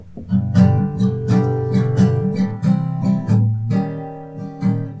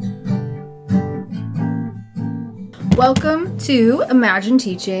Welcome to Imagine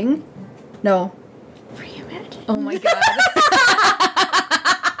Teaching. No. Reimagine. Oh my god.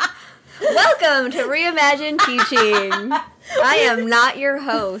 Welcome to Reimagine Teaching. I am not your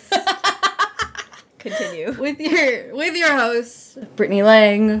host. Continue. With your host, Brittany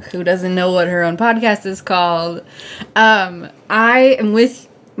Lang, who doesn't know what her own podcast is called. I am with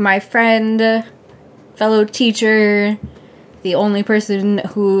my friend, fellow teacher, the only person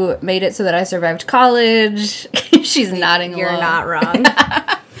who made it so that I survived college. She's nodding You're along. not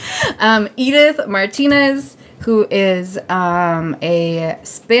wrong. Edith Martinez, who is a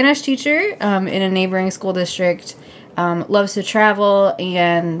Spanish teacher in a neighboring school district, loves to travel,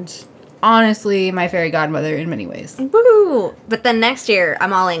 and honestly, my fairy godmother in many ways. Woo! But then next year,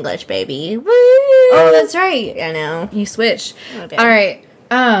 I'm all English, baby. Woo! Oh, that's right. I know. You switch. Okay. All right.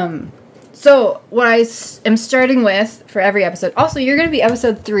 So what I am starting with for every episode. Also, you're going to be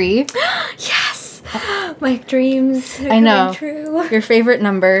episode 3. Yes! My dreams are I know. coming true. Your favorite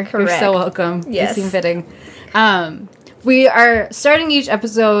number. Correct. You're so welcome. Yes. You seem fitting. We are starting each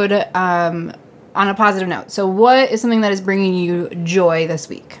episode on a positive note. So what is something that is bringing you joy this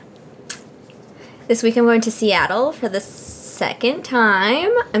week? This week I'm going to Seattle for the second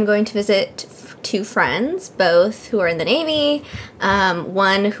time. I'm going to visit 2 friends, both who are in the Navy.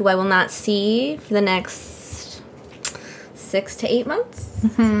 One who I will not see for the next 6 to 8 months.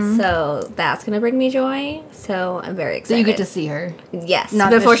 Mm-hmm. So that's going to bring me joy. So I'm very excited. So you get to see her. Yes.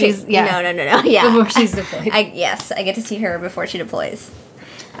 Not before she's... Yeah. No. Yeah. Before she's deployed. Yes, I get to see her before she deploys.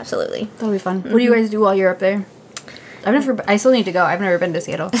 Absolutely. That'll be fun. Mm-hmm. What do you guys do while you're up there? I still need to go. I've never been to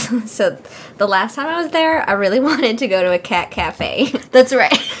Seattle. So the last time I was there, I really wanted to go to a cat cafe. That's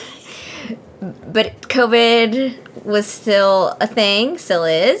right. But COVID was still a thing, still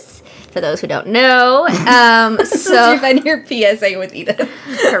is, for those who don't know. So you've been your PSA with Edith.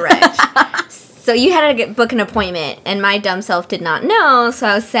 Correct. So you had to book an appointment, and my dumb self did not know, so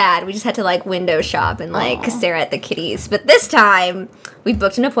I was sad. We just had to, window shop and, stare at the kitties. But this time, we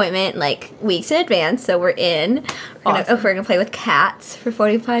booked an appointment, weeks in advance, so we're in. We're gonna play with cats for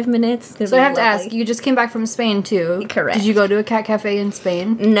 45 minutes. So I have to ask, you just came back from Spain, too. Correct. Did you go to a cat cafe in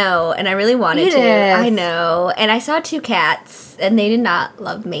Spain? No, and I really wanted Edith. to. I know. And I saw 2 cats, and they did not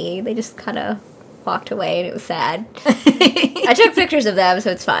love me. They just kind of walked away, and it was sad. I took pictures of them, so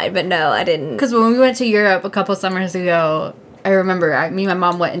it's fine, but no, I didn't. Because when we went to Europe a couple summers ago, I remember me and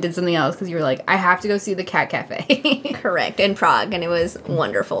my mom went and did something else because you were like, I have to go see the cat cafe. Correct, in Prague, and it was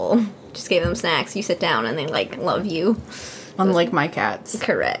wonderful. Just gave them snacks. You sit down, and they, love you. Unlike my cats.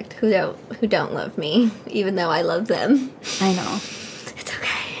 Correct. Who don't love me, even though I love them. I know. It's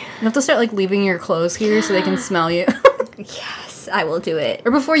okay. You have to start, leaving your clothes here so they can smell you. Yes, I will do it.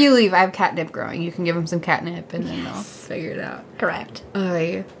 Or before you leave, I have catnip growing. You can give them some catnip, and then they'll figure it out. Correct. They will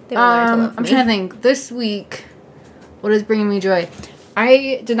learn to love I'm me. trying to think. This week, what is bringing me joy?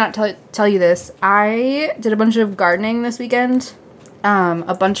 I did not tell you this. I did a bunch of gardening this weekend.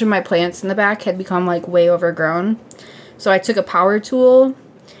 A bunch of my plants in the back had become, way overgrown. So I took a power tool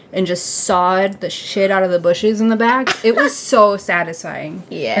and just sawed the shit out of the bushes in the back. It was so satisfying.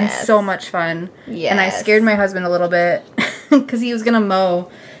 Yes. And so much fun. Yes. And I scared my husband a little bit because he was going to mow.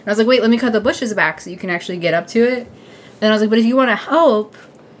 And I was like, wait, let me cut the bushes back so you can actually get up to it. And I was like, but if you want to help,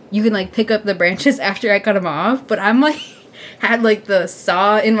 you can, pick up the branches after I cut them off. But I'm, had, the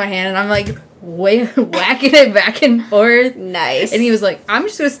saw in my hand, and I'm, whacking it back and forth. Nice. And he was like, I'm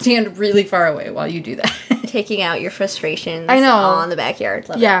just going to stand really far away while you do that. Taking out your frustrations. I know. All in the backyard.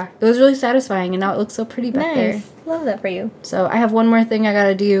 Love it was really satisfying, and now it looks so pretty back there. Nice. Love that for you. So I have one more thing I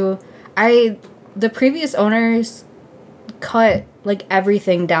gotta do. The previous owners cut,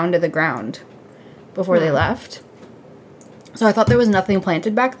 everything down to the ground before they left. So I thought there was nothing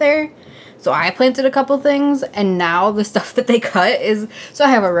planted back there. So I planted a couple things, and now the stuff that they cut is... So I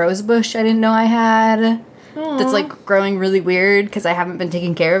have a rose bush I didn't know I had. Aww. That's, growing really weird because I haven't been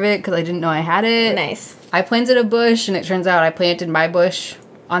taking care of it because I didn't know I had it. Nice. I planted a bush, and it turns out I planted my bush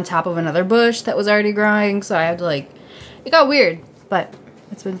on top of another bush that was already growing, so I had to, it got weird, but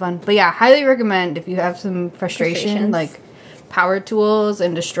it's been fun. But yeah, highly recommend if you have some frustration, power tools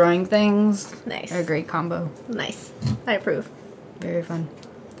and destroying things. Nice. Are a great combo. Nice. I approve. Very fun.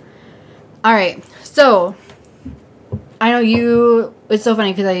 All right, so I know it's so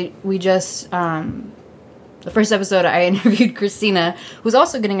funny because we just, the first episode I interviewed Christina, who's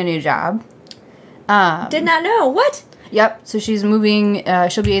also getting a new job. Did not know. What? Yep. So she's moving.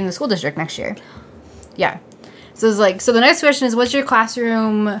 She'll be in the school district next year. Yeah. So it's so the next question is, what does your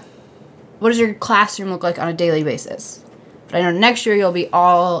classroom look like on a daily basis But I know next year you'll be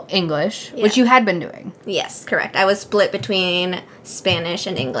all English, which you had been doing. Yes, correct. I was split between Spanish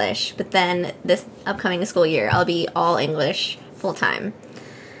and English, but then this upcoming school year, I'll be all English full-time.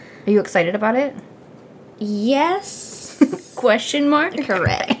 Are you excited about it? Yes. Question mark?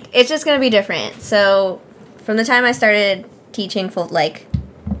 Correct. It's just going to be different. So, from the time I started teaching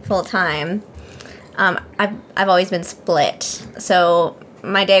full-time, I've always been split. So,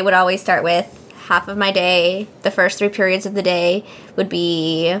 my day would always start with half of my day, the first 3 periods of the day would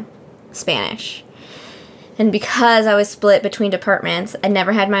be Spanish. And because I was split between departments, I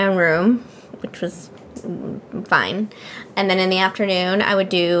never had my own room, which was fine. And then in the afternoon, I would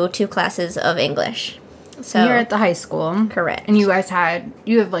do 2 classes of English. So you're at the high school. Correct. And you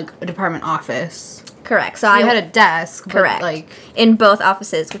have like a department office. Correct. So you had a desk. Correct. Like in both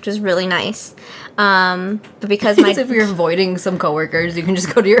offices, which was really nice. But because my... if you're avoiding some coworkers, you can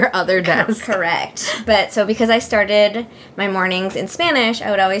just go to your other desk. Correct. But so because I started my mornings in Spanish, I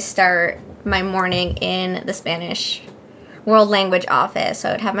would always start my morning in the Spanish world language office. So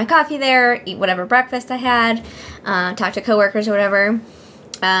I would have my coffee there, eat whatever breakfast I had, talk to coworkers or whatever.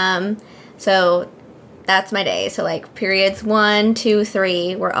 So that's my day. So like periods 1, 2,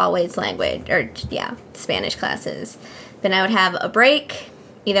 3 were always Spanish classes. Then I would have a break,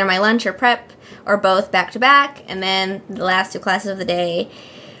 either my lunch or prep, or both back to back, and then the last 2 classes of the day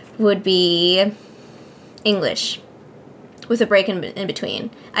would be English, with a break in between.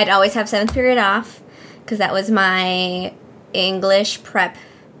 I'd always have 7th period off, because that was my English prep.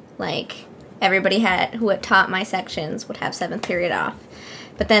 Like, everybody who had taught my sections would have 7th period off.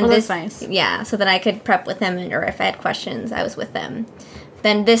 But then that's nice. Yeah, so that I could prep with them, or if I had questions, I was with them.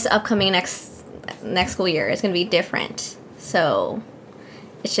 Then this upcoming next school year is going to be different. So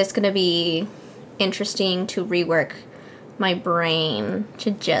it's just going to be interesting to rework my brain to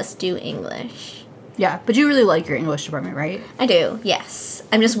just do English. Yeah, but you really like your English department, right? I do, yes.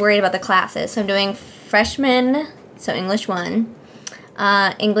 I'm just worried about the classes. So I'm doing freshman, so English 1,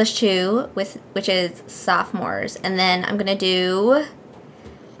 English 2, which is sophomores, and then I'm going to do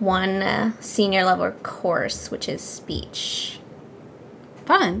 1 senior level course, which is speech.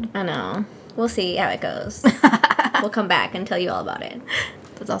 Fun. I know. We'll see how it goes. We'll come back and tell you all about it.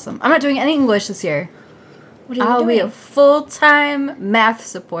 That's awesome. I'm not doing any English this year. What are you I'll doing? be a full-time math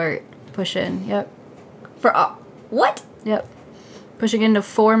support. Pushing. Yep. For all. What? Yep. Pushing into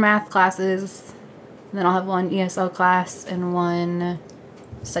 4 math classes. And then I'll have 1 ESL class and 1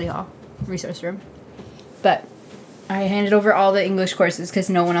 study hall, resource room. But I handed over all the English courses because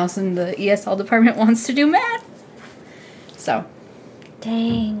no one else in the ESL department wants to do math. So.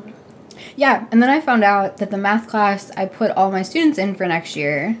 Dang. Yeah, and then I found out that the math class I put all my students in for next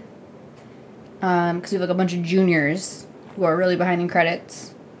year, because we have like a bunch of juniors who are really behind in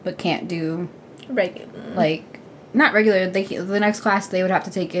credits, but can't do not regular. The next class they would have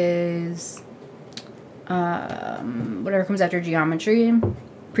to take is whatever comes after geometry,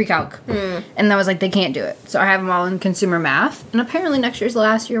 pre-calc, and that was like they can't do it. So I have them all in consumer math, and apparently next year's the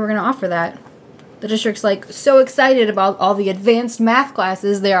last year we're gonna offer that. The district's like so excited about all the advanced math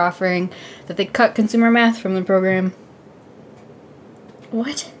classes they're offering that they cut consumer math from the program.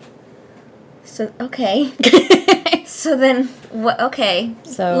 What? So, okay. So then, what? Okay.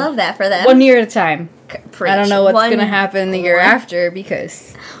 So love that for them. 1 year at a time. Preach. I don't know what's going to happen the year after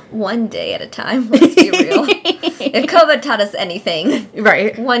because... 1 day at a time, let's be real. If COVID taught us anything,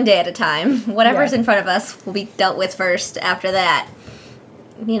 right, 1 day at a time. Whatever's in front of us will be dealt with first. After that,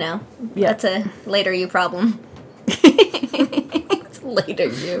 that's a later you problem. It's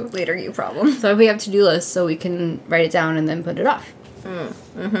later you problem. So we have to-do lists so we can write it down and then put it off.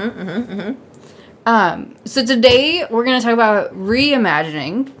 So today we're going to talk about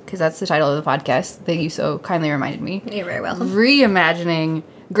reimagining, because that's the title of the podcast. Thank you so kindly reminded me. You're very welcome. Reimagining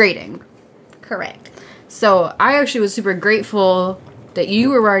grading. Correct. So I actually was super grateful that you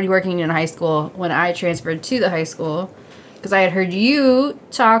were already working in high school when I transferred to the high school, because I had heard you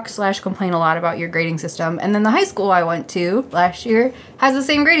talk/complain a lot about your grading system. And then the high school I went to last year has the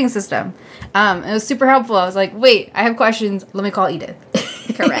same grading system. It was super helpful. I was like, wait, I have questions. Let me call Edith.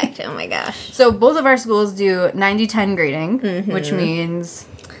 Correct. Oh my gosh. So both of our schools do 90-10 grading, which means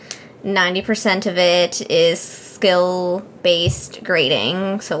 90% of it is skill-based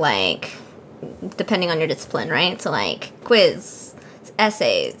grading. So like, depending on your discipline, right? So like quiz,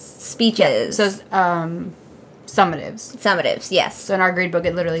 essays, speeches. So summatives. Summatives, yes. So in our grade book,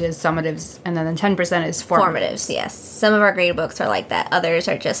 it literally is summatives, and then 10% is formatives. Yes. Some of our grade books are like that. Others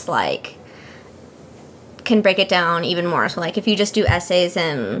are just like, can break it down even more. So like if you just do essays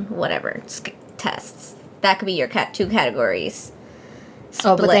and whatever, tests, that could be your 2 categories.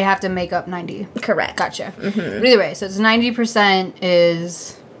 Oh, but split. they have to make up 90. Correct. Gotcha. But either way, so it's 90%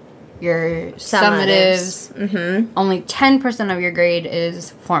 is your summatives. Only 10% of your grade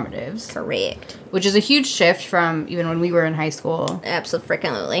is formatives. Correct. Which is a huge shift from even when we were in high school. Absolutely.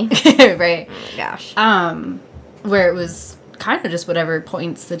 Right. Oh my gosh. Where it was kind of just whatever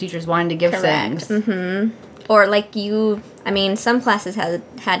points the teachers wanted to give Correct. things. Or like some classes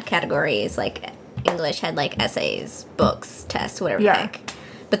had categories, like English had like essays, books, tests, whatever the heck.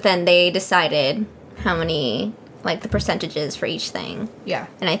 But then they decided how many, like the percentages for each thing. Yeah.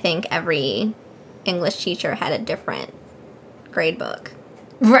 And I think every English teacher had a different grade book.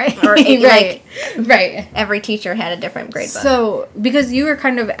 Right. Or right. Right. Every teacher had a different grade book. So, because you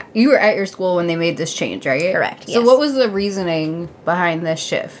were at your school when they made this change, right? Correct, So yes. what was the reasoning behind this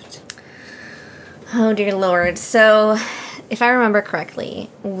shift? Oh, dear Lord. So, if I remember correctly,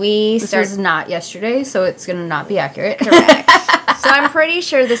 This was not yesterday, so it's going to not be accurate. Correct. So I'm pretty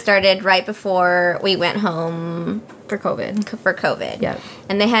sure this started right before we went home For COVID. Yeah.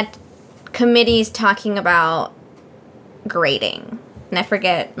 And they had committees talking about grading. And I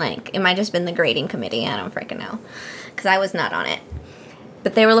forget, like, it might just been the grading committee. I don't freaking know. Because I was not on it.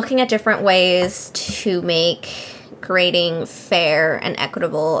 But they were looking at different ways to make grading fair and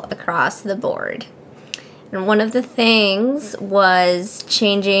equitable across the board. And one of the things was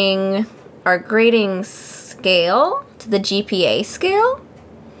changing our grading scale to the GPA scale,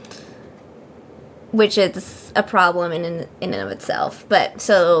 which is a problem in and of itself. But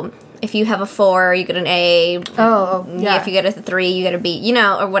so if you have a 4, you get an A. Oh, yeah. If you get a 3, you get a B.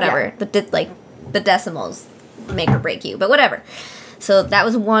 Or whatever. Yeah. The decimals make or break you, but whatever. So that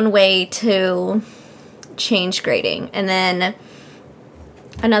was one way to change grading. And then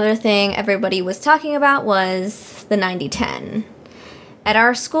another thing everybody was talking about was the 90-10. At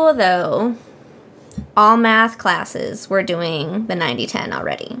our school, though, all math classes were doing the 90-10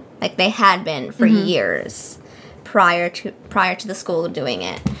 already. Like, they had been for years prior to the school doing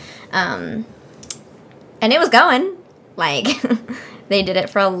it. And it was going. Like, they did it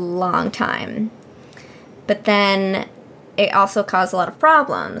for a long time. But then it also caused a lot of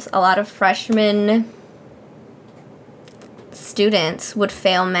problems. A lot of freshman students would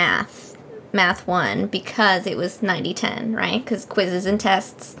fail Math 1, because it was 90-10, right? Because quizzes and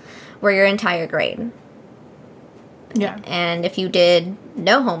tests were your entire grade. Yeah. And if you did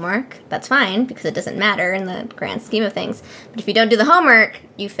no homework, that's fine, because it doesn't matter in the grand scheme of things. But if you don't do the homework,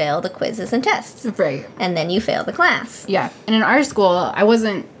 you fail the quizzes and tests. Right. And then you fail the class. Yeah. And in our school, I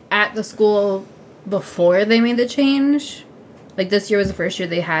wasn't at the school before they made the change. Like, this year was the first year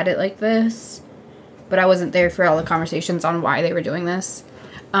they had it like this. But I wasn't there for all the conversations on why they were doing this.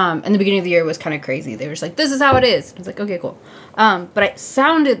 And the beginning of the year was kind of crazy. They were just like, this is how it is. I was like, okay, cool. But it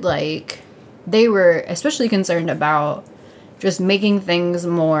sounded like they were especially concerned about just making things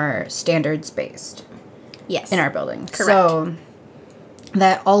more standards-based. Yes. In our building. Correct. So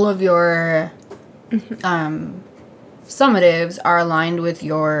that all of your summatives are aligned with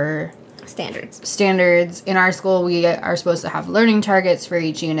your standards. In our school, we are supposed to have learning targets for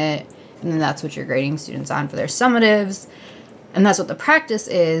each unit, and then that's what you're grading students on for their summatives. And that's what the practice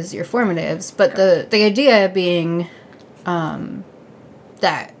is, your formatives. But the idea being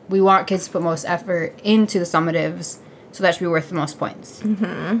that we want kids to put most effort into the summatives, so that should be worth the most points.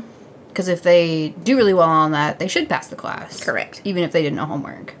 Mm-hmm. Because if they do really well on that, they should pass the class. Correct. Even if they did no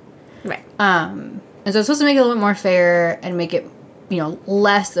homework. Right. And so it's supposed to make it a little bit more fair and make it,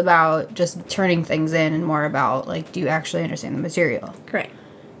 less about just turning things in and more about, like, do you actually understand the material? Correct.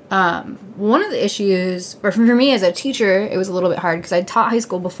 One of the issues, or for me as a teacher, it was a little bit hard because I taught high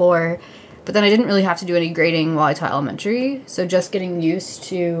school before, but then I didn't really have to do any grading while I taught elementary. So just getting used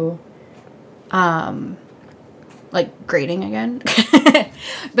to, grading again.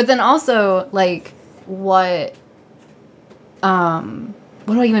 But then also, like, what do I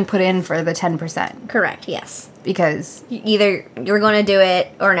even put in for the 10%? Correct, yes. Because either you're going to do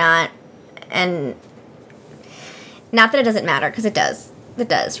it or not, and not that it doesn't matter, because it does. It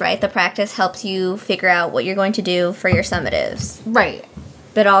does, right? The practice helps you figure out what you're going to do for your summatives. Right.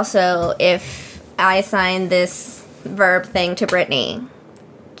 But also, if I assign this verb thing to Brittany,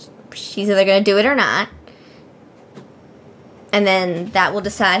 she's either going to do it or not, and then that will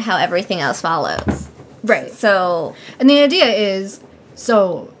decide how everything else follows. Right. So, and the idea is,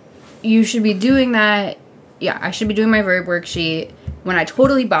 so you should be doing that. Yeah, I should be doing my verb worksheet. When I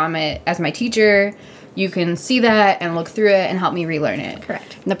totally bomb it, as my teacher, you can see that and look through it and help me relearn it.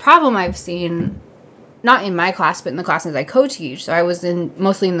 Correct. And the problem I've seen, not in my class, but in the classes I co-teach, so I was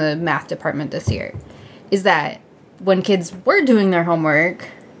mostly in the math department this year, is that when kids were doing their homework,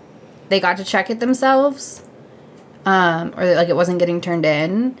 they got to check it themselves. or like it wasn't getting turned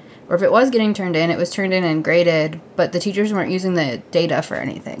in. Or if it was getting turned in, it was turned in and graded, but the teachers weren't using the data for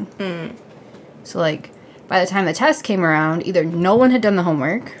anything. So, like, by the time the test came around, either no one had done the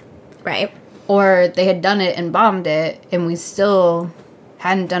homework. Right. Or they had done it and bombed it, and we still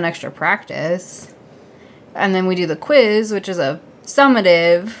hadn't done extra practice. And then we do the quiz, which is a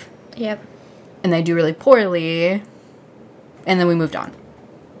summative. Yep. And they do really poorly. And then we moved on.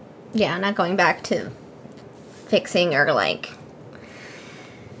 Yeah, not going back to fixing or, like,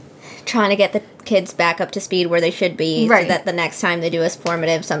 trying to get the kids back up to speed where they should be, right, so that the next time they do a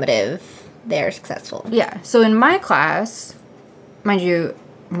formative, summative, they're successful. Yeah. So in my class, mind you,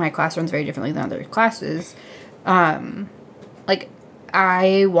 my class runs very differently than other classes. Like,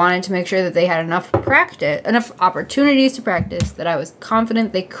 I wanted to make sure that they had enough practice, enough opportunities to practice, that I was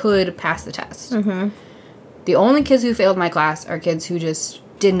confident they could pass the test. Mm-hmm. The only kids who failed my class are kids who just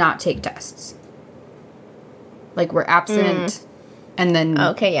did not take tests. Like, were absent and then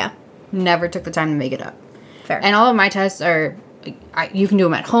Okay, yeah. never took the time to make it up. Fair. And all of my tests are, like, you can do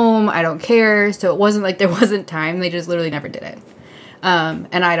them at home. I don't care. So it wasn't like there wasn't time. They just literally never did it.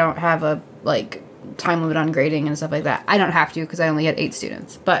 And I don't have a, like, time limit on grading and stuff like that. I don't have to because I only had 8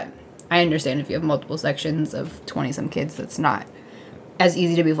 students. But I understand if you have multiple sections of 20-some kids, that's not as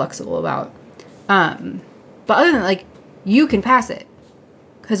easy to be flexible about. But other than, like, you can pass it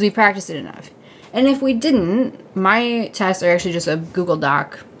because we practiced it enough. And if we didn't, my tests are actually just a Google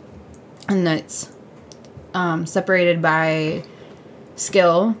Doc, and it's separated by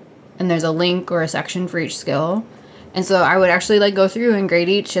skill, and there's a link or a section for each skill. And so I would actually, like, go through and grade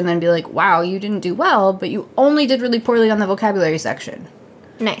each and then be like, wow, you didn't do well, but you only did really poorly on the vocabulary section.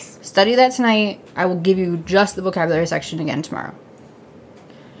 Nice. Study that tonight. I will give you just the vocabulary section again tomorrow.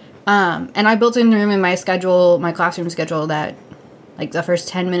 And I built in room in my schedule, my classroom schedule, that, like, the first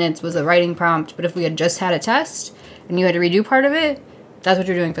 10 minutes was a writing prompt, but if we had just had a test and you had to redo part of it, that's what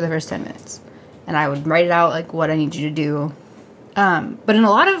you're doing for the first 10 minutes. And I would write it out, like, what I need you to do. But in a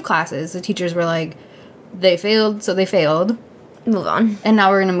lot of classes, the teachers were like, they failed, so they failed. Move on. And now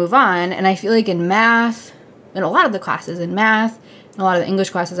we're going to move on. And I feel like in math, in a lot of the classes, in math, and a lot of the English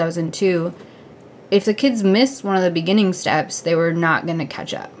classes I was in too, if the kids missed one of the beginning steps, they were not going to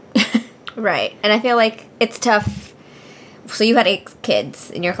catch up. Right. And I feel like it's tough. So you had 8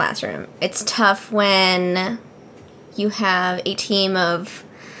 kids in your classroom. It's tough when you have a team of,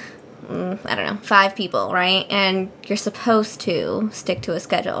 5 people, right? And you're supposed to stick to a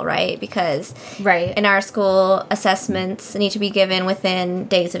schedule, right? Because Right. in our school, assessments need to be given within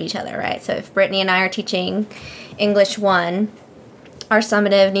days of each other, right? So if Brittany and I are teaching English 1, our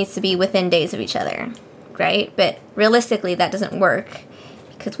summative needs to be within days of each other, right? But realistically, that doesn't work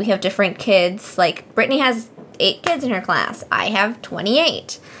because we have different kids. Like, Brittany has 8 kids in her class. I have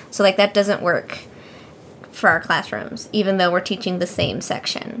 28. So, like, that doesn't work for our classrooms, even though we're teaching the same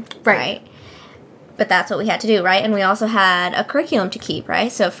section, right? But that's what we had to do, right? And we also had a curriculum to keep,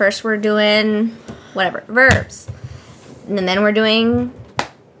 right? So first we're doing, verbs. And then we're doing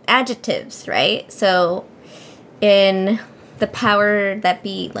adjectives, right? So in the power that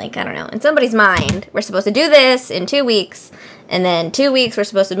be, like, in somebody's mind, we're supposed to do this in 2 weeks, and then 2 weeks we're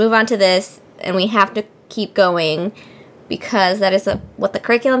supposed to move on to this, and we have to keep going because that is what the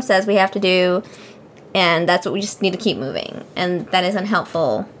curriculum says we have to do. And that's what we just need to keep moving. And that is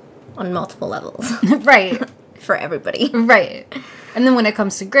unhelpful on multiple levels. Right. For everybody. Right. And then when it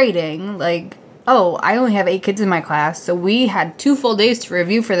comes to grading, like, oh, I only have 8 kids in my class, so we had 2 full days to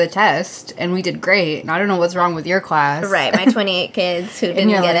review for the test, and we did great. And I don't know what's wrong with your class. Right. My 28 kids who didn't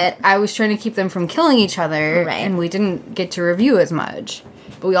get it. I was trying to keep them from killing each other, right, and we didn't get to review as much.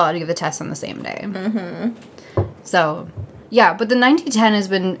 But we all had to give the test on the same day. Mm-hmm. So... yeah, but the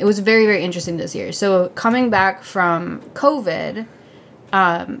 90-10 it was very, very interesting this year. So coming back from COVID,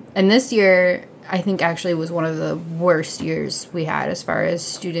 and this year, I think actually was one of the worst years we had as far as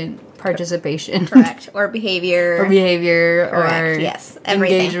student participation. Correct. Or behavior. Correct. Or yes,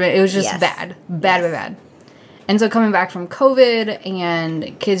 everything. Engagement. It was just bad. And so coming back from COVID,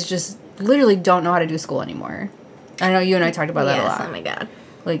 and kids just literally don't know how to do school anymore. I know you and I talked about that a lot. Oh my God.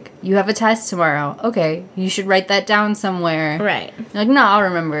 Like, you have a test tomorrow. Okay, you should write that down somewhere. Right. Like, no, I'll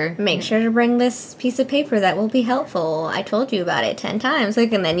remember. Make sure to bring this piece of paper that will be helpful. I told you about it 10 times.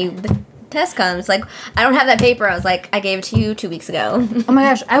 Like, and then the test comes. Like, I don't have that paper. I was like, I gave it to you 2 weeks ago. Oh my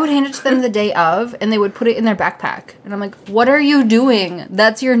gosh, I would hand it to them the day of, and they would put it in their backpack. And I'm like, what are you doing?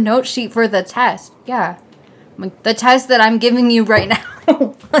 That's your note sheet for the test. Yeah. I'm like, the test that I'm giving you right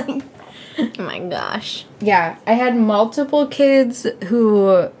now. Like, oh my gosh. Yeah, I had multiple kids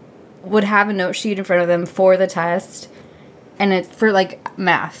who would have a note sheet in front of them for the test, and it for, like,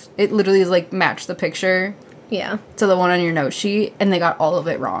 math. It literally is, like, match the picture. Yeah. to the one on your note sheet, and they got all of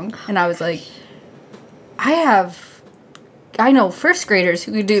it wrong. And I was like, I know first graders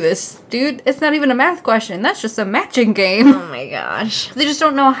who could do this. Dude, it's not even a math question. That's just a matching game. Oh my gosh. They just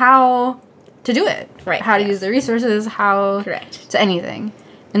don't know how to do it. Right. How to use the resources, how Correct. to anything.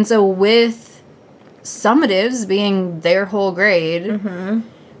 And so with summatives being their whole grade,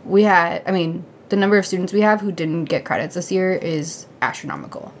 we had, the number of students we have who didn't get credits this year is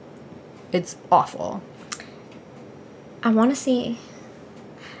astronomical. It's awful. I want to see.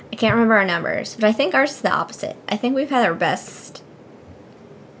 I can't remember our numbers, but I think ours is the opposite. I think we've had our best,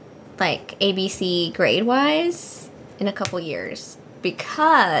 like, ABC grade-wise in a couple years.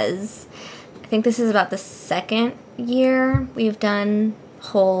 Because I think this is about the second year we've done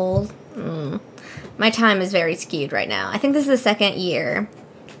whole... My time is very skewed right now. I think this is the second year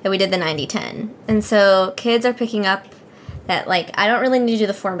that we did the 90-10. And so kids are picking up that, like, I don't really need to do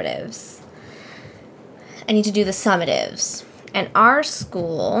the formatives. I need to do the summatives. And our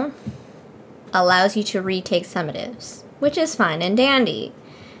school allows you to retake summatives, which is fine and dandy.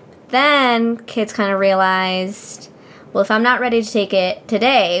 Then kids kind of realized, well, if I'm not ready to take it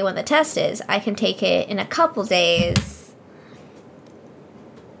today when the test is, I can take it in a couple days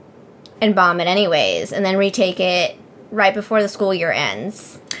and bomb it anyways, and then retake it right before the school year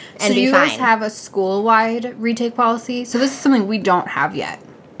ends and so be you fine. guys have a school-wide retake policy? So this is something we don't have yet.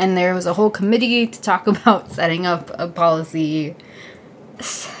 And there was a whole committee to talk about setting up a policy.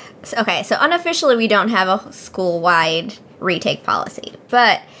 Okay, so unofficially we don't have a school-wide retake policy.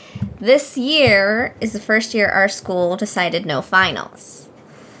 But this year is the first year our school decided no finals.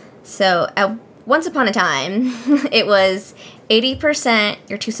 So once upon a time, it was 80%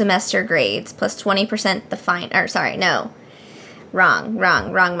 your 2-semester grades plus 20% the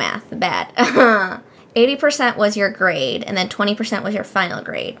Wrong math. Bad. 80% was your grade, and then 20% was your final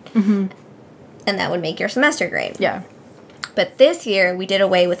grade. Mm-hmm. And that would make your semester grade. Yeah. But this year, we did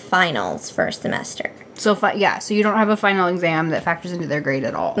away with finals for a semester. So, so you don't have a final exam that factors into their grade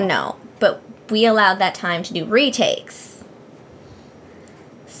at all? No, but we allowed that time to do retakes.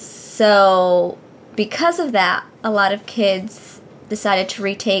 So, because of that, a lot of kids decided to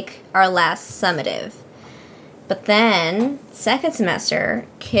retake our last summative. But then, second semester,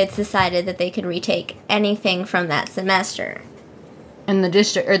 kids decided that they could retake anything from that semester. And the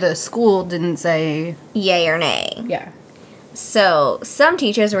district, or the school didn't say... Yay or nay. Yeah. So, some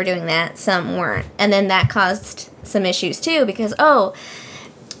teachers were doing that, some weren't. And then that caused some issues, too, because,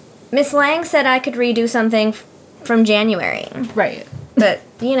 Miss Lang said I could redo something from January. Right. But,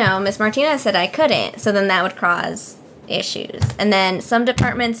 Miss Martinez said I couldn't. So then that would cause issues. And then some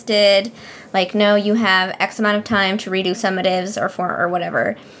departments did... Like, no, you have X amount of time to redo summatives or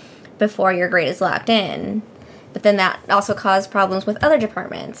whatever before your grade is locked in. But then that also caused problems with other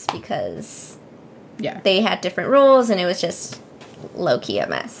departments because they had different rules and it was just low-key a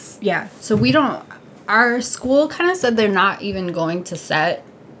mess. Yeah. So our school kind of said they're not even going to set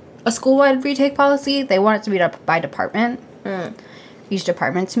a school-wide retake policy. They want it to be by department. Each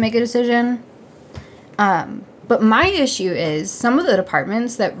department to make a decision. But my issue is some of the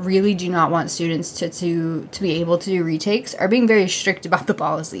departments that really do not want students to be able to do retakes are being very strict about the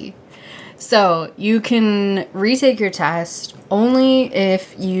policy. So you can retake your test only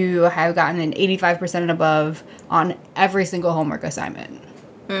if you have gotten an 85% and above on every single homework assignment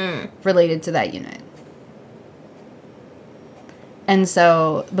related to that unit. And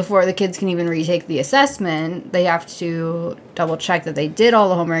so before the kids can even retake the assessment, they have to double check that they did all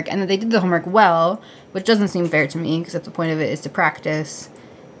the homework and that they did the homework well, which doesn't seem fair to me because if the point of it is to practice,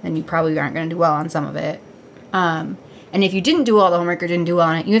 then you probably aren't going to do well on some of it. And if you didn't do all the homework or didn't do well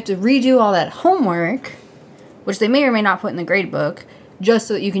on it, you have to redo all that homework, which they may or may not put in the grade book, just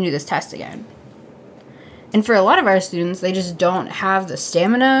so that you can do this test again. And for a lot of our students, they just don't have the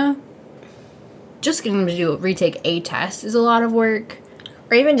stamina. Just getting them to retake a test is a lot of work.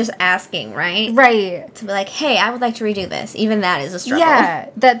 Or even just asking, right? Right. To be like, hey, I would like to redo this. Even that is a struggle. Yeah.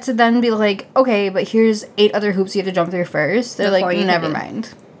 That to then be like, okay, but here's 8 other hoops you have to jump through first. They're Before like, never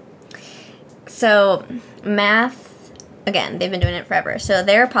mind. So, math, again, they've been doing it forever. So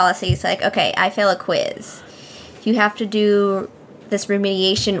their policy is like, okay, I fail a quiz. You have to do this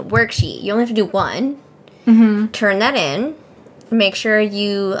remediation worksheet. You only have to do one. Mm-hmm. Turn that in. Make sure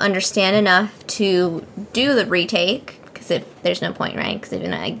you understand enough to do the retake. Because if there's no point, right? Because if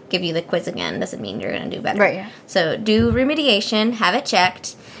I give you the quiz again, doesn't mean you're going to do better. Right, yeah. So do remediation, have it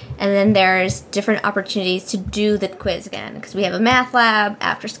checked, and then there's different opportunities to do the quiz again. Because we have a math lab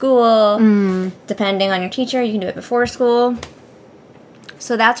after school. Depending on your teacher, you can do it before school.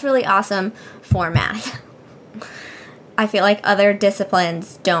 So that's really awesome for math. I feel like other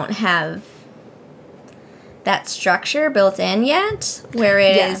disciplines don't have that structure built in yet, where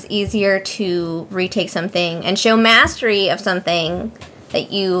it is easier to retake something and show mastery of something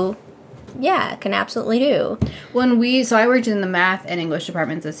that you, can absolutely do. So I worked in the math and English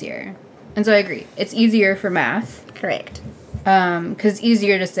departments this year. And so I agree. It's easier for math. Correct. Because it's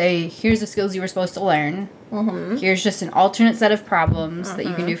easier to say, here's the skills you were supposed to learn. Mm-hmm. Here's just an alternate set of problems that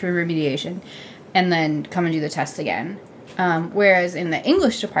you can do for remediation. And then come and do the test again. Whereas in the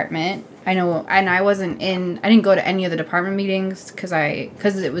English department, I know, and I didn't go to any of the department meetings because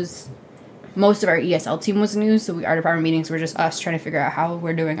it was, most of our ESL team was new, so our department meetings were just us trying to figure out how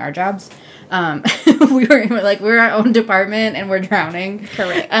we're doing our jobs. We're our own department and we're drowning.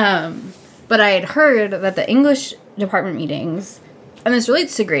 Correct. But I had heard that the English department meetings, and this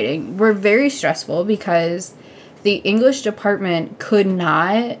relates to grading, were very stressful because the English department could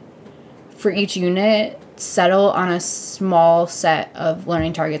not, for each unit, settle on a small set of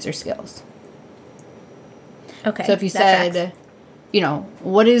learning targets or skills. Okay. So if you said,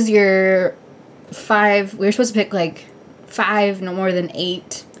 what is your 5, we were supposed to pick 5, no more than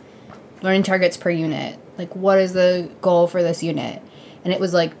 8 learning targets per unit. What is the goal for this unit? And it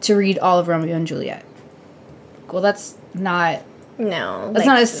was to read all of Romeo and Juliet. Well, that's not... No. That's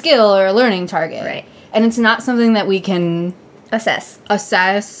not a skill or a learning target. Right. And it's not something that we can... Assess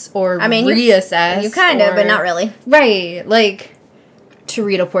or reassess. You kind of, but not really. Right. To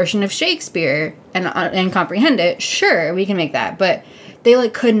read a portion of Shakespeare and comprehend it, sure, we can make that. But they,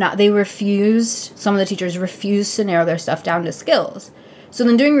 could not... They refused... Some of the teachers refused to narrow their stuff down to skills. So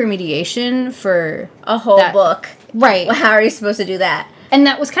then doing remediation for... A whole book. Right. Well, how are you supposed to do that? And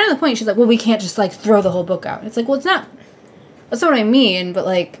that was kind of the point. She's like, well, we can't just, throw the whole book out. It's well, it's not... That's not what I mean, but,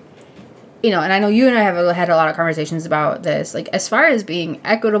 and I know you and I have had a lot of conversations about this. As far as being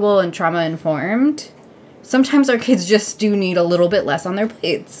equitable and trauma-informed, sometimes our kids just do need a little bit less on their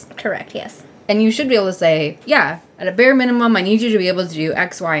plates. Correct, yes. And you should be able to say, at a bare minimum, I need you to be able to do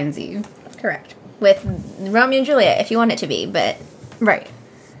X, Y, and Z. Correct. With Romeo and Juliet, if you want it to be, but... Right.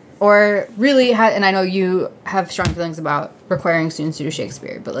 Or really, and I know you have strong feelings about requiring students to do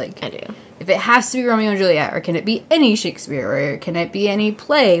Shakespeare, but, I do. If it has to be Romeo and Juliet, or can it be any Shakespeare, or can it be any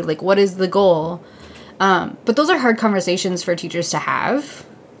play? What is the goal? But those are hard conversations for teachers to have,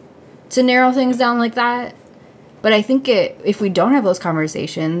 to narrow things down like that. But I think if we don't have those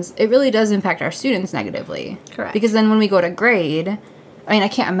conversations, it really does impact our students negatively. Correct. Because then when we go to grade, I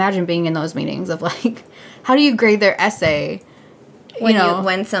can't imagine being in those meetings of, how do you grade their essay?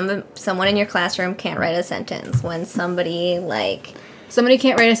 When someone in your classroom can't write a sentence, when somebody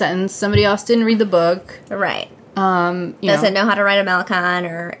can't write a sentence, somebody else didn't read the book, right? Doesn't know how to write a Malacon,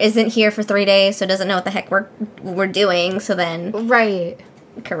 or isn't here for 3 days, so doesn't know what the heck we're doing. So then, right?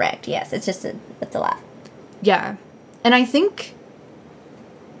 Correct. Yes, it's just it's a lot. Yeah, and I think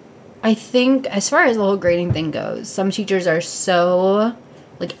as far as the whole grading thing goes, some teachers are so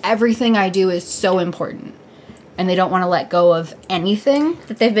everything I do is so important. And they don't want to let go of anything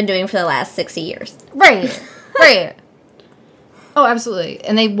that they've been doing for the last 60 years. Right. Right. Oh, absolutely.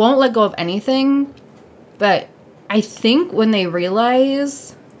 And they won't let go of anything. But I think when they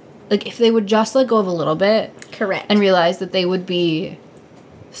realize, if they would just let go of a little bit. Correct. And realize that they would be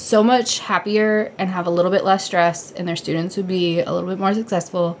so much happier and have a little bit less stress, and their students would be a little bit more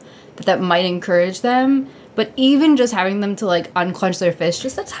successful, that might encourage them. But even just having them to, unclench their fist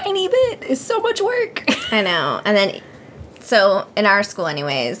just a tiny bit is so much work. I know. And then, so, in our school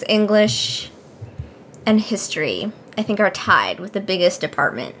anyways, English and history, I think, are tied with the biggest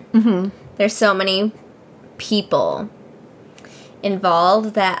department. Mm-hmm. There's so many people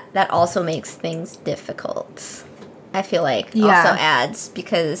involved that also makes things difficult. I feel also adds,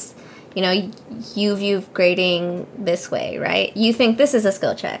 because, you view grading this way, right? You think this is a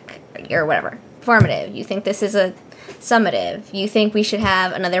skill check, or whatever. Formative. You think this is a summative. You think we should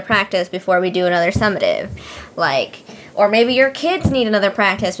have another practice before we do another summative. Or maybe your kids need another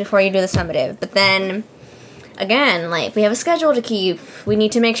practice before you do the summative. But then, again, we have a schedule to keep. We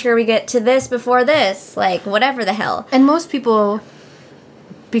need to make sure we get to this before this. Whatever the hell. And most people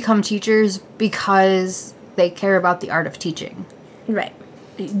become teachers because they care about the art of teaching. Right.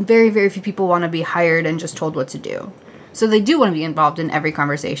 Very, very few people want to be hired and just told what to do. So they do want to be involved in every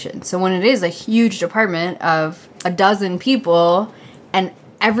conversation. So when it is a huge department of a dozen people and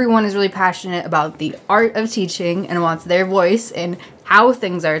everyone is really passionate about the art of teaching and wants their voice in how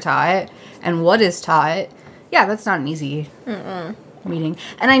things are taught and what is taught, that's not an easy meeting.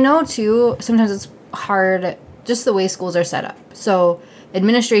 And I know, too, sometimes it's hard just the way schools are set up. So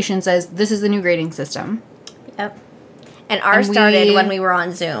administration says, this is the new grading system. Yep. And ours started when we were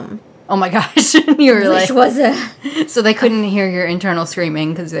on Zoom. Oh my gosh! You were Which was so they couldn't hear your internal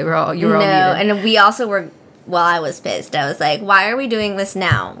screaming because you were all muted. And we also were well, I was pissed. I was like, why are we doing this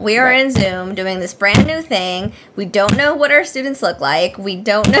now? We are in Zoom doing this brand new thing. We don't know what our students look like. We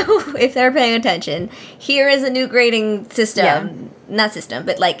don't know if they're paying attention. Here is a new grading system. Yeah. Not system,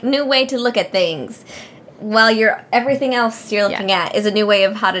 but like new way to look at things. While everything else you're looking at is a new way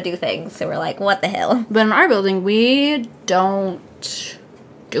of how to do things. So we're like, what the hell? But in our building, we don't...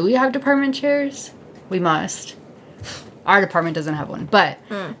 Do we have department chairs? We must. Our department doesn't have one, but...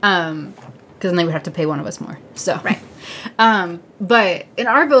 because then they would have to pay one of us more. So... Right. But in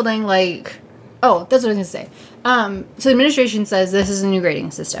our building, like... Oh, that's what I was going to say. So administration says this is a new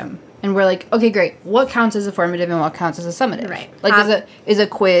grading system. And we're like, okay, great. What counts as a formative and what counts as a summative? Right. Like, is a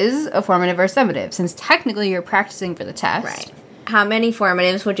quiz a formative or summative? Since technically you're practicing for the test. Right. How many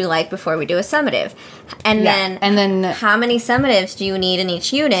formatives would you like before we do a summative? And then how many summatives do you need in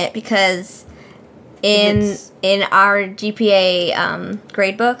each unit? Because in our GPA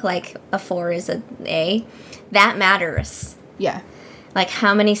grade book, like a 4 is an A, that matters. Yeah. Like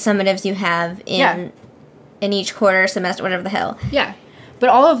how many summatives you have in each quarter, semester, whatever the hell. Yeah. But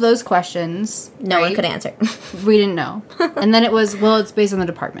all of those questions... No one could answer. We didn't know. And then it was, well, it's based on the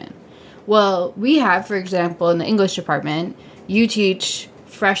department. Well, we have, for example, in the English department, you teach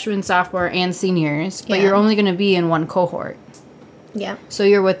freshmen, sophomore, and seniors, but you're only going to be in one cohort. Yeah. So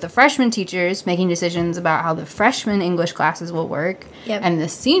you're with the freshman teachers making decisions about how the freshman English classes will work. Yep. And the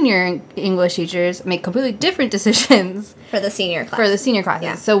senior English teachers make completely different decisions. For the senior class. For the senior classes.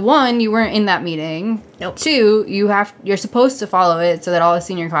 Yeah. So 1, you weren't in that meeting. Nope. 2, you're supposed to follow it so that all the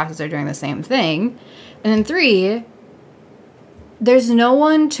senior classes are doing the same thing. And then 3, there's no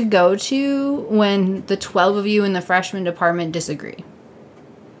one to go to when the 12 of you in the freshman department disagree.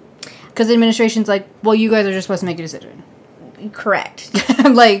 Because the administration's like, well, you guys are just supposed to make a decision. Correct.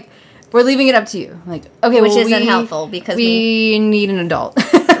 Like, we're leaving it up to you. Like, okay, which isn't helpful because we need an adult.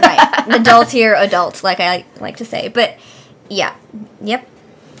 Right. An adult here, adult, like I like to say. But, yeah. Yep.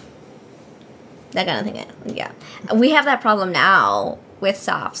 That kind of thing. Yeah. We have that problem now with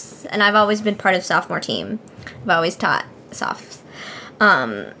softs. And I've always been part of sophomore team. I've always taught softs.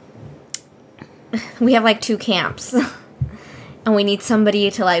 We have, like, 2 camps. And we need somebody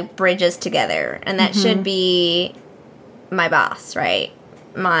to, like, bridge us together. And that should be... my boss, right?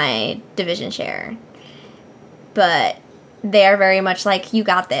 My division chair. But they are very much like, you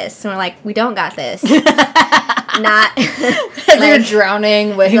got this. And we're like, we don't got this. Not. You're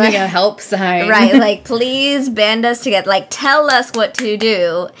drowning, waving a help sign. Right, like, please band us together. Like, tell us what to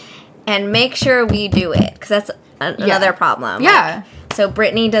do and make sure we do it. Because that's another problem. Yeah. Like, so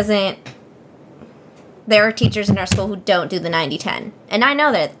Brittany doesn't. There are teachers in our school who don't do the 90-10. And I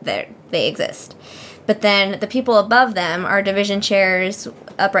know that they exist. But then the people above them, our division chairs,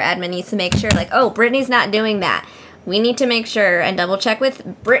 upper admin needs to make sure, like, oh, Brittany's not doing that. We need to make sure and double check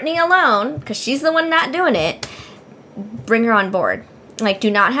with Brittany alone, because she's the one not doing it. Bring her on board. Like,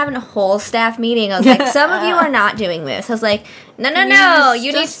 do not have a whole staff meeting. I was like, some of you are not doing this. I was like, no.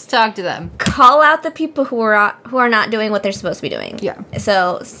 You need to talk to them. Call out the people who are not doing what they're supposed to be doing. Yeah.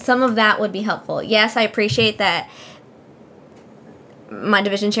 So some of that would be helpful. Yes, I appreciate that. My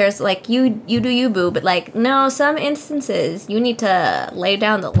division chair is like, you do you, boo. But, like, no, some instances, you need to lay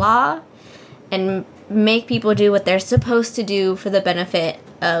down the law and make people do what they're supposed to do for the benefit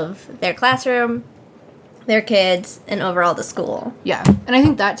of their classroom, their kids, and overall the school. Yeah. And I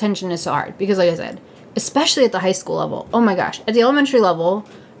think that tension is so hard because, like I said, especially at the high school level. Oh, my gosh. At the elementary level,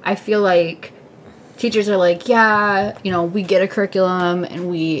 I feel like teachers are like, yeah, we get a curriculum and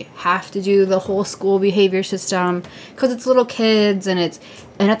we have to do the whole school behavior system because it's little kids and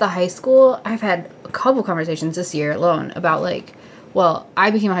at the high school, I've had a couple conversations this year alone about like, well,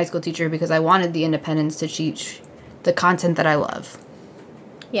 I became a high school teacher because I wanted the independence to teach the content that I love.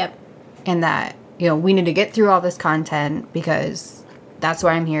 Yep. And that, we need to get through all this content because that's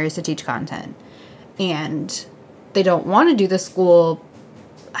why I'm here is to teach content. And they don't want to do the school.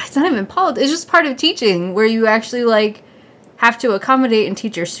 It's not even politics. It's just part of teaching where you actually, like, have to accommodate and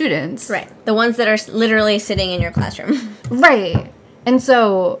teach your students. Right. The ones that are literally sitting in your classroom. Right. And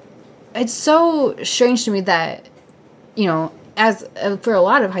so it's so strange to me that, as for a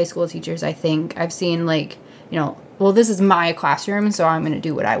lot of high school teachers, I think I've seen, like, well, this is my classroom, so I'm going to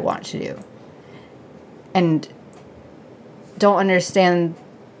do what I want to do. And don't understand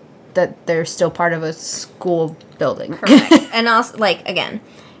that they're still part of a school building. Correct. And also, like, again,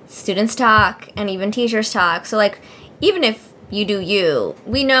 students talk and even teachers talk. So, like, even if you do you,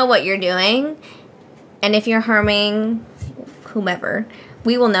 we know what you're doing. And if you're harming whomever,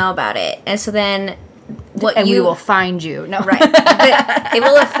 we will know about it. And so then we will find you. No. Right. But it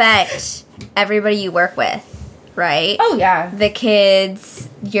will affect everybody you work with. right? Oh, yeah. The kids,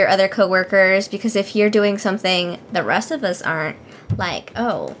 your other coworkers, because if you're doing something the rest of us aren't, like,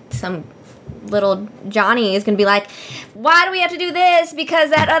 oh, some little Johnny is going to be like, why do we have to do this? Because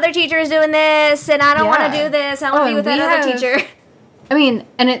that other teacher is doing this, and I don't want to do this. I want to be with that other teacher. I mean,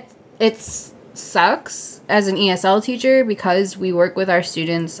 and it sucks as an ESL teacher because we work with our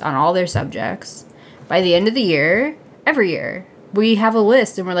students on all their subjects. By the end of the year, every year, we have a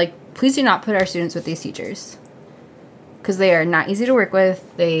list, and we're like, please do not put our students with these teachers. Because they are not easy to work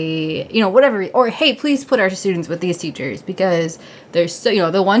with. They, whatever. Or, hey, please put our students with these teachers. Because there's so,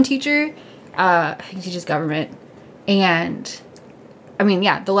 the one teacher, he teaches government. And, I mean,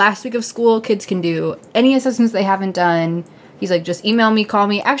 yeah, the last week of school, kids can do any assessments they haven't done. He's like, just email me, call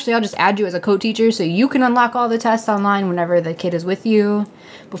me. Actually, I'll just add you as a co-teacher so you can unlock all the tests online whenever the kid is with you.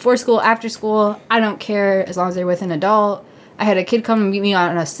 Before school, after school, I don't care as long as they're with an adult. I had a kid come and meet me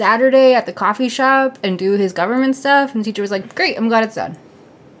on a Saturday at the coffee shop and do his government stuff. And the teacher was like, great, I'm glad it's done.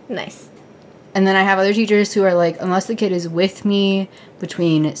 Nice. And then I have other teachers who are like, unless the kid is with me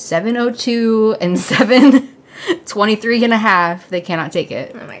between 7:02 and 7:23 and a half, they cannot take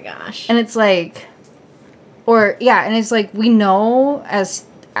it. Oh, my gosh. And it's like, and it's like, we know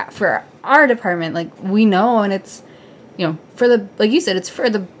for our department, like, we know, and it's, for the, like you said, it's for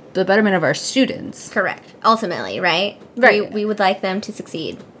the betterment of our students. Correct. Ultimately, right? Right. We would like them to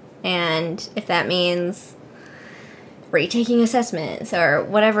succeed. And if that means retaking assessments or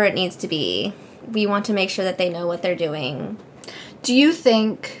whatever it needs to be, we want to make sure that they know what they're doing. Do you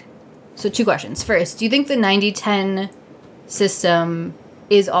think, so 2 questions. First, do you think the 90-10 system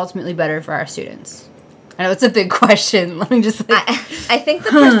is ultimately better for our students? I know it's a big question. Let me just I think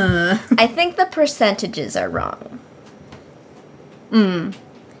I think the percentages are wrong.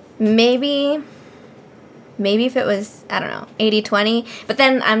 Maybe if it was, I don't know, 80-20. But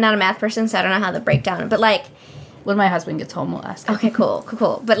then I'm not a math person, so I don't know how the breakdown. But, like, when my husband gets home, we'll ask him. Okay,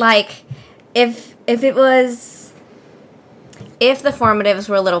 cool. But, like, if it was, if the formatives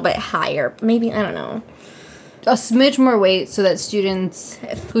were a little bit higher, maybe, I don't know. A smidge more weight so that students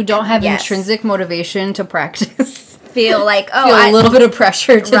who don't have intrinsic motivation to practice feel like, feel a little bit of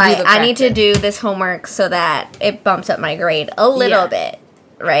pressure to do the practice. I need to do this homework so that it bumps up my grade a little bit,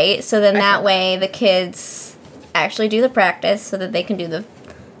 right? So then that way the kids actually do the practice so that they can do the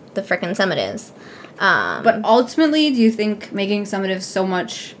frickin' summatives. But ultimately, do you think making summatives so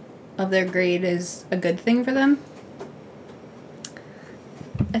much of their grade is a good thing for them?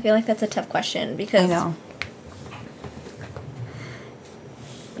 I feel like that's a tough question because... I know.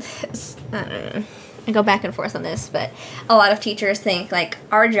 I don't know. I go back and forth on this, but a lot of teachers think, like,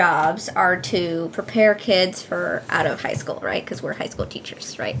 our jobs are to prepare kids for out of high school, right? Because we're high school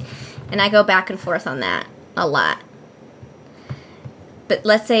teachers, right? And I go back and forth on that a lot. But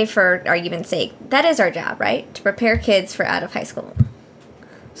let's say, for argument's sake, that is our job, right? To prepare kids for out of high school.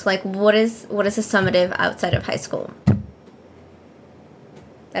 So, like, what is a summative outside of high school?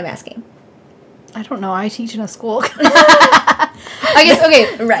 I'm asking. I don't know. I teach in a school. I guess,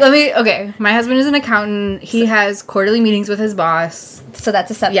 okay. Right. My husband is an accountant. He has quarterly meetings with his boss. So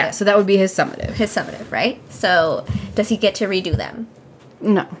that's a summative. Yeah, so that would be his summative. His summative, right? So does he get to redo them?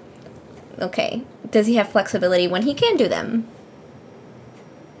 No. Okay. Does he have flexibility when he can do them?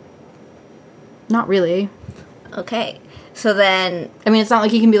 Not really. Okay. So then... I mean, it's not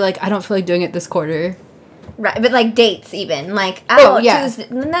like he can be like, I don't feel like doing it this quarter. Right, but like dates even. Like, Tuesday,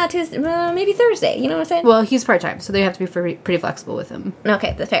 not Tuesday, maybe Thursday. You know what I'm saying? Well, he's part-time, so they have to be pretty flexible with him.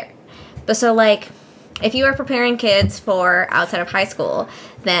 Okay, that's fair. But so, like, if you are preparing kids for outside of high school,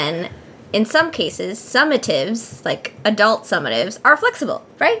 then in some cases, summatives, like adult summatives, are flexible,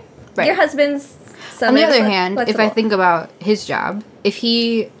 right? Right. Your husband's summative. On the other hand, if I think about his job, if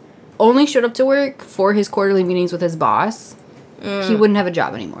he only showed up to work for his quarterly meetings with his boss, he wouldn't have a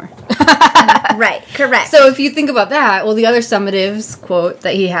job anymore. Right, correct. So if you think about that, well, the other summatives, quote,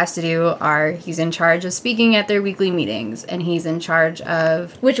 that he has to do are he's in charge of speaking at their weekly meetings, and he's in charge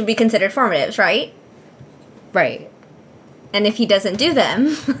of... Which would be considered formatives, right? Right. And if he doesn't do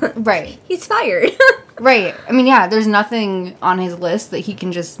them... Right. He's fired. Right. I mean, yeah, there's nothing on his list that he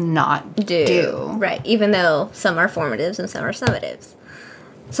can just not do. Right, even though some are formatives and some are summatives.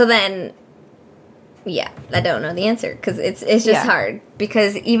 So then... Yeah, I don't know the answer, because it's just hard.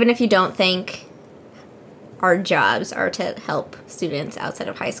 Because even if you don't think our jobs are to help students outside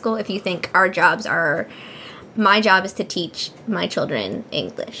of high school, if you think our jobs are... My job is to teach my children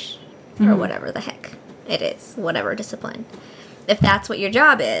English, or whatever the heck it is, whatever discipline. If that's what your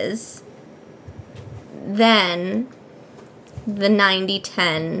job is, then the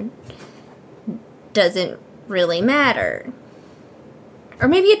 90-10 doesn't really matter. Or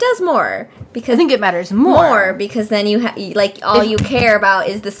maybe it does more. Because I think it matters more. Because then you you care about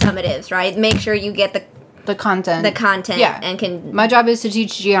is the summatives, right? Make sure you get the content. Yeah. And can... My job is to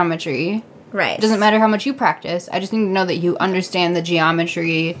teach geometry. Right. It doesn't matter how much you practice. I just need to know that you understand the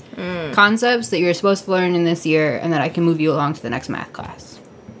geometry concepts that you're supposed to learn in this year, and that I can move you along to the next math class.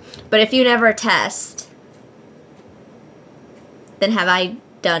 But if you never test, then have I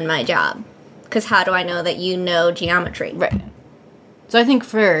done my job? Because how do I know that you know geometry? Right. So I think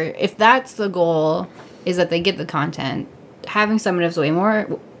if that's the goal, is that they get the content, having summatives way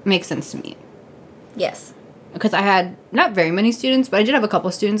more makes sense to me. Yes. Because I had not very many students, but I did have a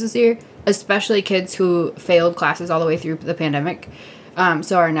couple students this year, especially kids who failed classes all the way through the pandemic,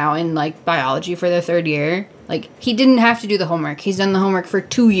 so are now in, like, biology for their third year. Like, he didn't have to do the homework. He's done the homework for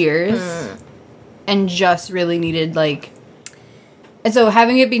 2 years and just really needed, like... And so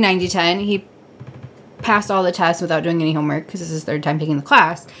having it be 90-10, he passed all the tests without doing any homework because this is his third time taking the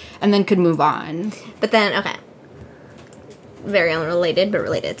class, and then could move on. But then, okay. Very unrelated, but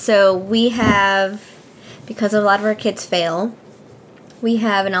related. So we have... Because a lot of our kids fail, we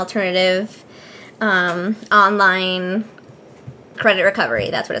have an alternative online credit recovery.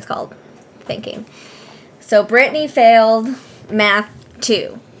 That's what it's called. Thinking. So Brittany failed Math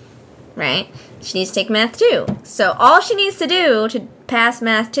 2, right? She needs to take Math 2. So all she needs to do to pass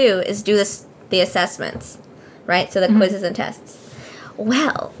Math 2 is do the assessments, right? So the quizzes and tests.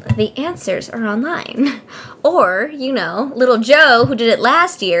 Well, the answers are online. Or, little Joe, who did it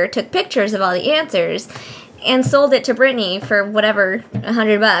last year, took pictures of all the answers and sold it to Brittany for whatever,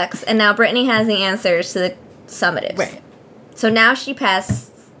 $100, and now Brittany has the answers to the summatives. Right. So now she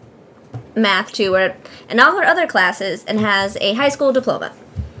passed Math 2 and all her other classes and has a high school diploma.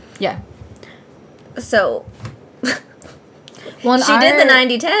 Yeah. So... Well, she did the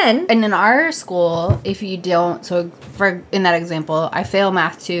 90-10. And in our school, if you don't... So, in that example, I fail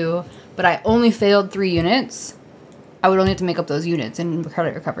Math 2, but I only failed 3 units. I would only have to make up those units in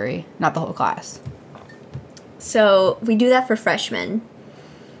credit recovery, not the whole class. So, we do that for freshmen.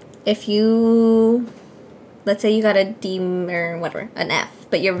 If you... Let's say you got a D or whatever, an F,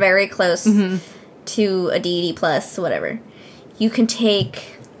 but you're very close to a D, D+, whatever. You can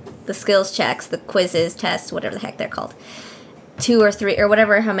take the skills checks, the quizzes, tests, whatever the heck they're called. 2 or 3 or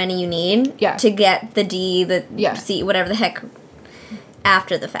whatever, how many you need to get the D, the C, whatever the heck,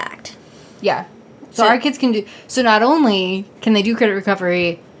 after the fact. Yeah. So our kids can do... So not only can they do credit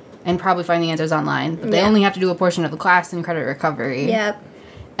recovery and probably find the answers online, but they only have to do a portion of the class in credit recovery. Yep.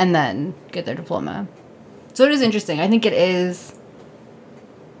 And then get their diploma. So it is interesting. I think it is,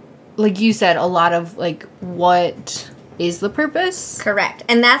 like you said, a lot of, like, what is the purpose? Correct.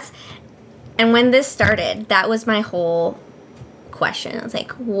 And when this started, that was my whole... question. I was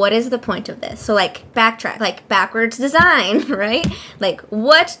like, what is the point of this? So, like, backtrack, like, backwards design, right? Like,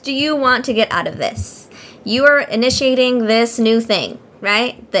 what do you want to get out of this? You are initiating this new thing,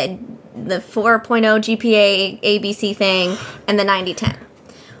 right? The 4.0 GPA ABC thing and the 90-10.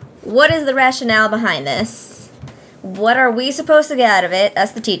 What is the rationale behind this? What are we supposed to get out of it,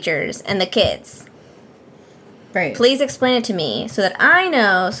 us the teachers and the kids? Right. Please explain it to me so that I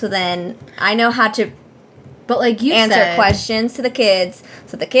know, so then I know how to... But like you answer said, questions to the kids,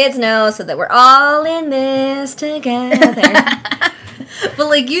 so the kids know, so that we're all in this together. But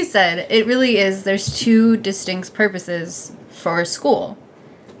like you said, it really is, there's 2 distinct purposes for school.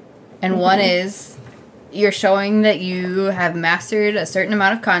 And one is you're showing that you have mastered a certain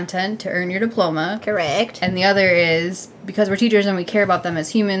amount of content to earn your diploma. Correct. And the other is, because we're teachers and we care about them as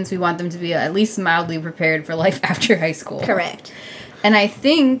humans, we want them to be at least mildly prepared for life after high school. Correct. And I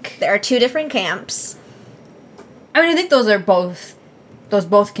think... There are 2 different camps. I mean, I think those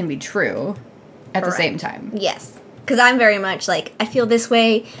both can be true at the same time. Yes. Because I'm very much like, I feel this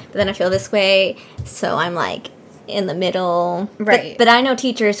way, but then I feel this way, so I'm like in the middle. Right. But I know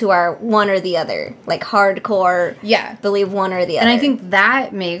teachers who are one or the other, like hardcore, believe one or the other. And I think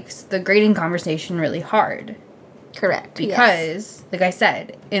that makes the grading conversation really hard. Correct. Because, like I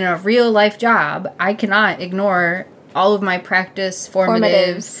said, in a real life job, I cannot ignore all of my practice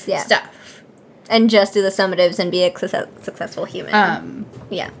formative stuff. And just do the summatives and be a successful human.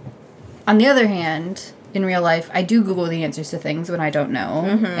 Yeah. On the other hand, in real life, I do Google the answers to things when I don't know.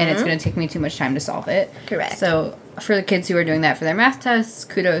 And it's going to take me too much time to solve it. Correct. So, for the kids who are doing that for their math tests,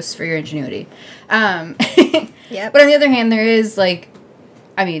 kudos for your ingenuity. Yep. But on the other hand, there is, like...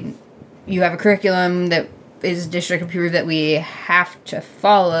 I mean, you have a curriculum that is district approved that we have to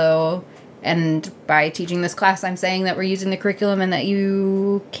follow... And by teaching this class, I'm saying that we're using the curriculum and that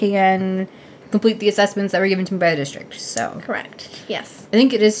you can... complete the assessments that were given to me by the district. So correct. Yes. I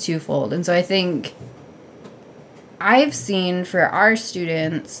think it is twofold. And so I think I've seen for our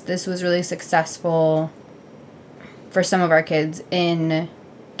students, this was really successful for some of our kids in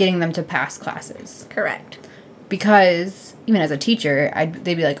getting them to pass classes. Correct. Because even as a teacher,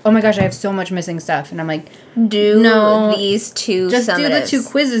 they'd be like, "Oh my gosh, I have so much missing stuff," and I'm like, "Do these two just summatives. Do the 2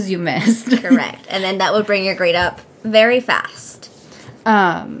 quizzes you missed." Correct, and then that would bring your grade up very fast.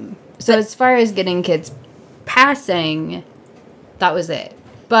 So as far as getting kids passing, that was it.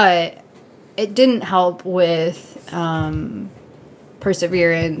 But it didn't help with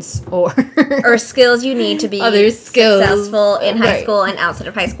perseverance or skills you need to be successful in high school and outside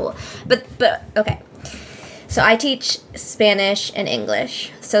of high school. But okay. So I teach Spanish and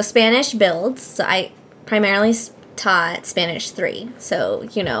English. So Spanish builds. So I primarily taught Spanish 3. So,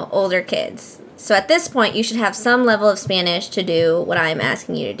 older kids. So at this point, you should have some level of Spanish to do what I'm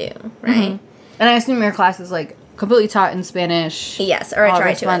asking you to do, right? Mm-hmm. And I assume your class is like completely taught in Spanish. Yes, or I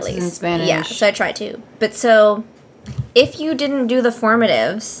try to at least. In Spanish. Yeah, so I try to. But so if you didn't do the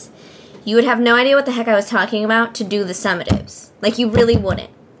formatives, you would have no idea what the heck I was talking about to do the summatives. Like, you really wouldn't.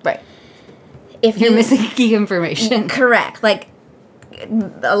 Right. If you're missing key information. Correct. Like,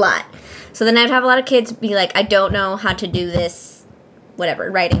 a lot. So then I'd have a lot of kids be like, I don't know how to do this, whatever,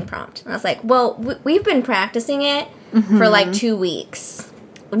 writing prompt. And I was like, well, we've been practicing it for like 2 weeks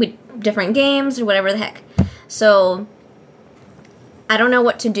with different games or whatever the heck. So I don't know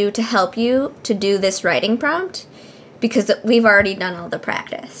what to do to help you to do this writing prompt because we've already done all the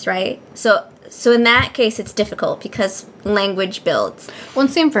practice, right? So in that case, it's difficult because language builds. Well,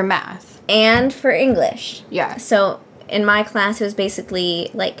 and same for math. And for English. Yeah. So in my class, it was basically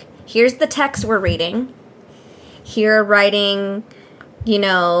like, here's the text we're reading. Here are writing,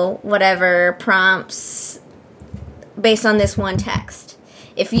 whatever prompts based on this one text.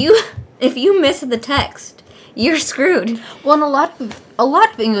 If you miss the text, you're screwed. Well, and a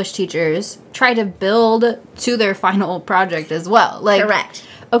lot of English teachers try to build to their final project as well. Like, correct.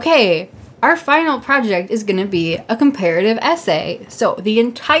 Okay, our final project is going to be a comparative essay. So the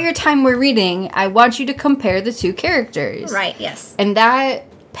entire time we're reading, I want you to compare the 2 characters. Right, yes. And that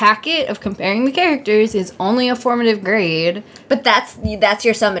packet of comparing the characters is only a formative grade. But that's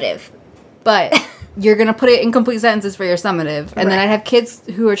your summative. But you're going to put it in complete sentences for your summative. And then I'd have kids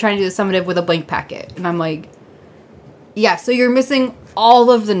who are trying to do the summative with a blank packet. And I'm like, yeah, so you're missing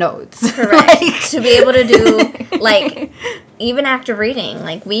all of the notes. Correct. To be able to do, like, even active reading.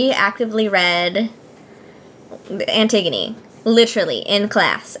 Like, we actively read Antigone, literally, in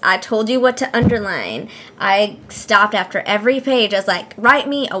class. I told you what to underline. I stopped after every page. I was like, write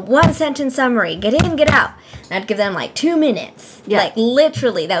me a 1-sentence summary. Get in, get out. And I'd give them, 2 minutes. Yeah. Like,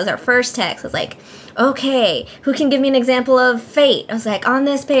 literally, that was our first text. I was like, okay, who can give me an example of fate? I was like, on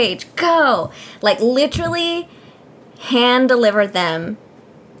this page, go. Like, literally hand-delivered them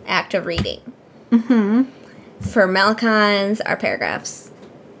active reading. Mm-hmm. For Melicons, our paragraphs,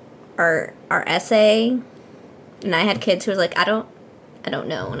 our essay, and I had kids who were like, I don't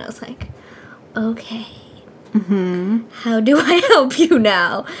know, and I was like, okay, how do I help you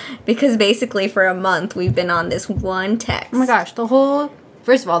now? Because basically for a month we've been on this one text. Oh my gosh, the whole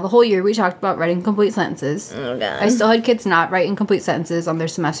year we talked about writing complete sentences. Oh god, I still had kids not writing complete sentences on their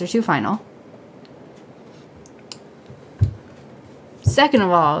semester 2 final. Second of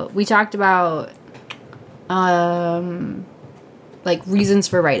all, we talked about reasons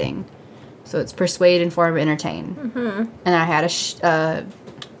for writing. So it's persuade, inform, entertain. Mm-hmm. And I had a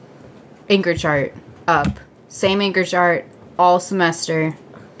anchor chart up. Same anchor chart all semester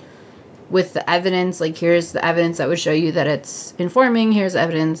with the evidence. Like, here's the evidence that would show you that it's informing. Here's the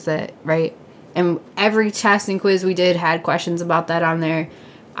evidence that, right? And every test and quiz we did had questions about that on there.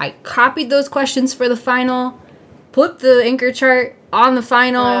 I copied those questions for the final, put the anchor chart on the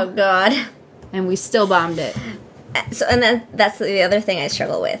final. Oh, God. And we still bombed it. So, and then that's the other thing I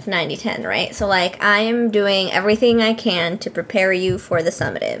struggle with, 90-10, right? So, I am doing everything I can to prepare you for the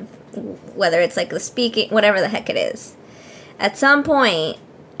summative, whether it's, the speaking, whatever the heck it is. At some point,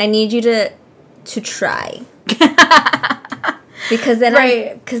 I need you to try. Because then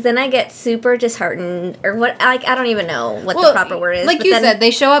I get super disheartened, or what, I don't even know what the proper word is. Like you said,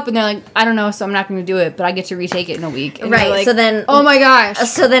 they show up and they're like, I don't know, so I'm not going to do it, but I get to retake it in a week. And right, like, so then... Oh my gosh.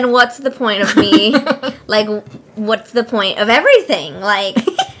 So then what's the point of me, what's the point of everything? What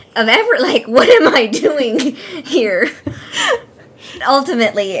am I doing here?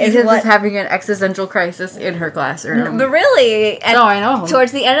 Ultimately, is having an existential crisis in her classroom. But really... I know.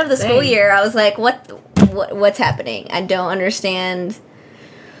 Towards the end of the school year, I was like, what's happening? I don't understand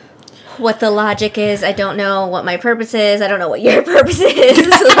what the logic is. I don't know what my purpose is. I don't know what your purpose is.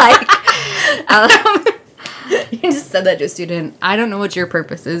 You're just said that to a student. I don't know what your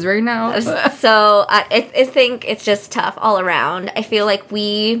purpose is right now. So I think it's just tough all around. I feel like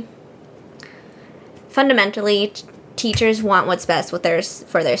we fundamentally teachers want what's best for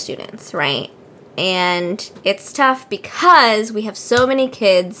their students, right? And it's tough because we have so many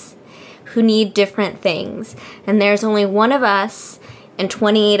kids who need different things, and there's only one of us and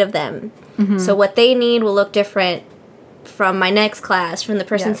 28 of them. Mm-hmm. So what they need will look different from my next class, from the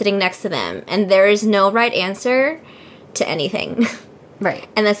person sitting next to them, and there is no right answer to anything. Right.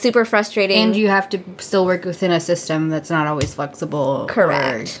 And that's super frustrating. And you have to still work within a system that's not always flexible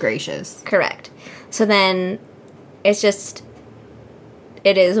or gracious. Correct. So then it's just,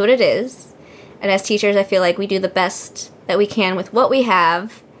 it is what it is. And as teachers, I feel like we do the best that we can with what we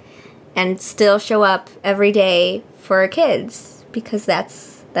have and still show up every day for our kids, because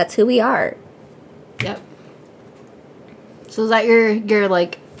that's who we are. Yep. So is that your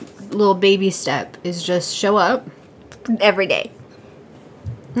like little baby step, is just show up every day?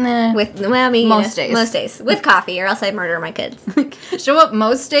 Nah. Most days. Most days. With coffee, or else I murder my kids. Show up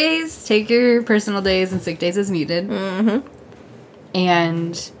most days, take your personal days and sick days as needed. Mm-hmm.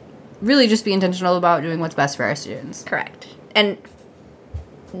 And really just be intentional about doing what's best for our students. Correct. And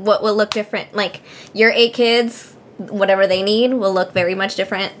what will look different, like your 8 kids, whatever they need will look very much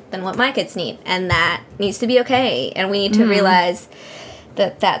different than what my kids need. And that needs to be okay. And we need to realize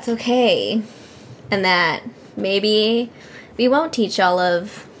that that's okay. And that maybe we won't teach all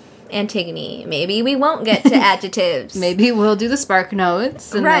of Antigone. Maybe we won't get to adjectives. Maybe we'll do the spark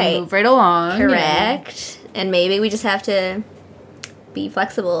notes and then move right along. Correct. And maybe we just have to be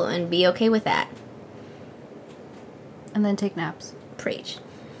flexible and be okay with that. And then take naps. Preach.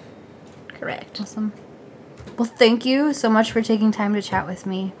 Correct. Awesome. Well, thank you so much for taking time to chat with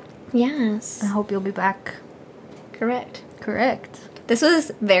me. Yes. I hope you'll be back. Correct. This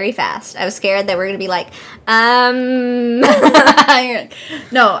was very fast. I was scared that we're going to be like,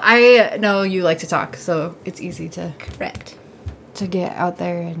 No, I know you like to talk, so it's easy to... Correct. To get out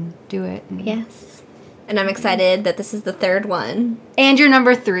there and do it. Yes. And I'm excited that this is the 3rd one. And you're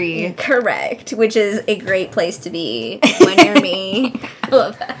number 3. Correct. Which is a great place to be when you're me. I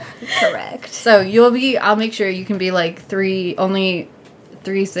love that. Correct. So I'll make sure you can be like 3, only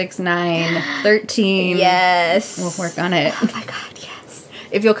 3, 6, 9, 13. Yes. We'll work on it. Oh my God, yes.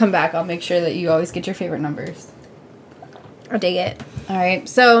 If you'll come back, I'll make sure that you always get your favorite numbers. I'll dig it. All right.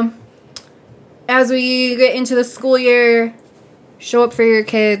 So as we get into the school year, show up for your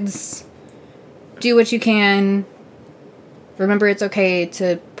kids. Do what you can. Remember, it's okay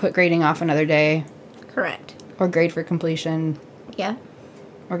to put grading off another day. Correct. Or grade for completion. Yeah.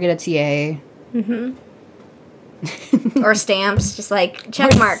 Or get a TA. Mm-hmm. Or stamps, just like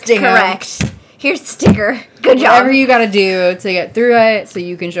check mark. Stamps. Correct. Here's a sticker. Good job. Whatever you gotta do to get through it so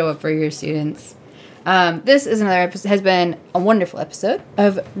you can show up for your students. This is another episode, has been a wonderful episode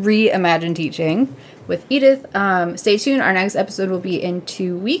of Reimagine Teaching with Edith. Stay tuned. Our next episode will be in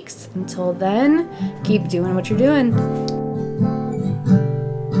 2 weeks. Until then, keep doing what you're doing.